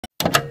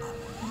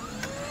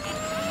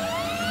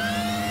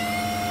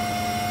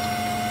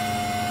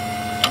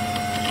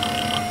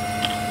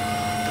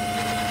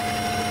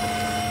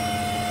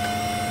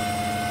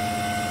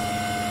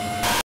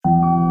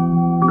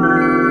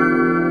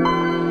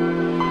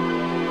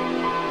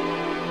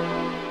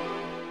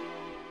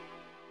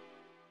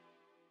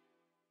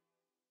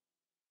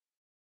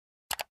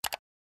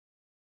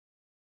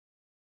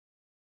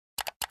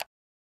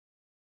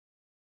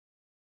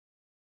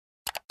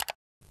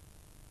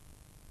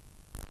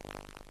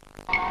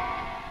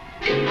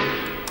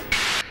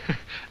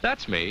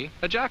That's me,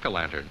 a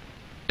jack-o'-lantern.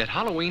 At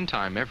Halloween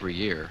time every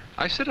year,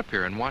 I sit up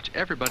here and watch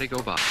everybody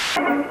go by.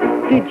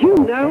 Did you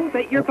know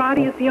that your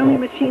body is the only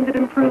machine that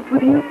improves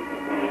with you?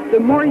 The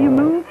more you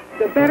move,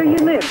 the better you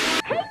live.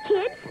 Hey,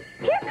 kids!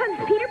 Here comes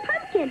Peter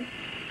Pumpkin.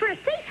 For a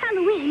safe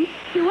Halloween,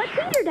 do what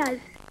Peter does.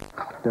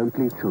 Don't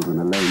leave children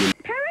alone.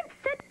 Parents,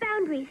 set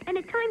boundaries and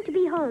a time to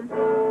be home.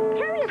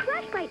 Carry a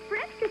flashlight for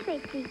extra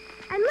safety.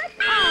 And let's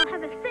all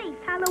have a safe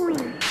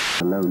Halloween.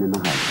 Alone in the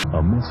house.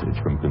 A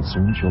message from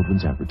Concerned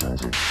Children's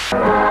Advertising.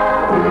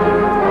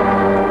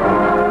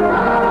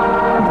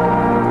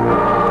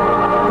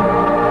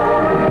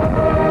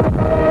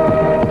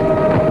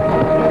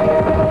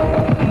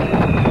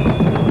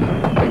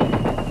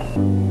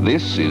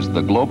 This is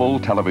the Global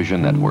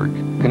Television Network,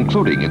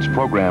 concluding its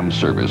program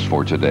service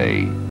for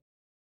today.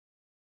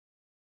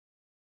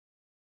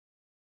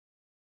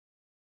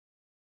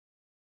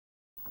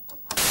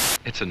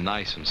 It's a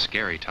nice and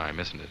scary time,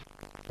 isn't it?